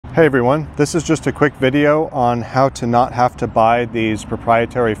Hey everyone, this is just a quick video on how to not have to buy these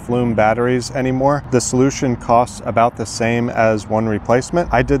proprietary Flume batteries anymore. The solution costs about the same as one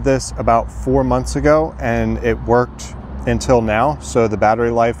replacement. I did this about 4 months ago and it worked until now. So the battery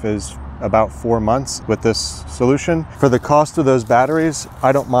life is about 4 months with this solution. For the cost of those batteries,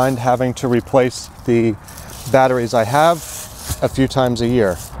 I don't mind having to replace the batteries I have a few times a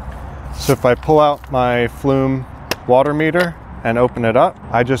year. So if I pull out my Flume water meter and open it up,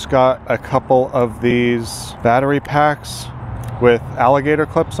 I just got a couple of these battery packs with alligator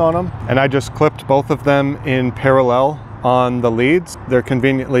clips on them, and I just clipped both of them in parallel on the leads. They're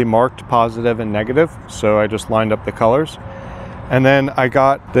conveniently marked positive and negative, so I just lined up the colors. And then I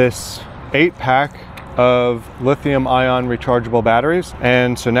got this 8-pack of lithium-ion rechargeable batteries,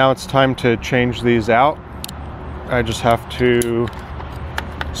 and so now it's time to change these out. I just have to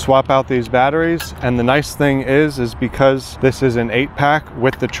swap out these batteries, and the nice thing is because this is an 8-pack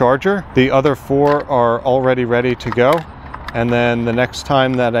with the charger, the other 4 are already ready to go, and then the next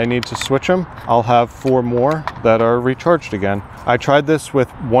time that I need to switch them, I'll have 4 more that are recharged again. I tried this with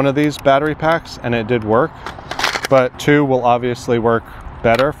one of these battery packs and it did work, but 2 will obviously work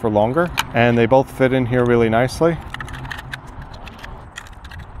better for longer, and they both fit in here really nicely.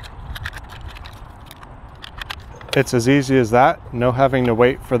 It's as easy as that, no having to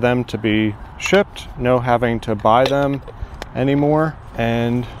wait for them to be shipped, no having to buy them anymore,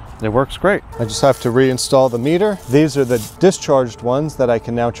 and it works great. I just have to reinstall the meter. These are the discharged ones that I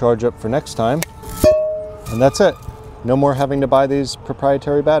can now charge up for next time. And that's it. No more having to buy these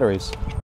proprietary batteries.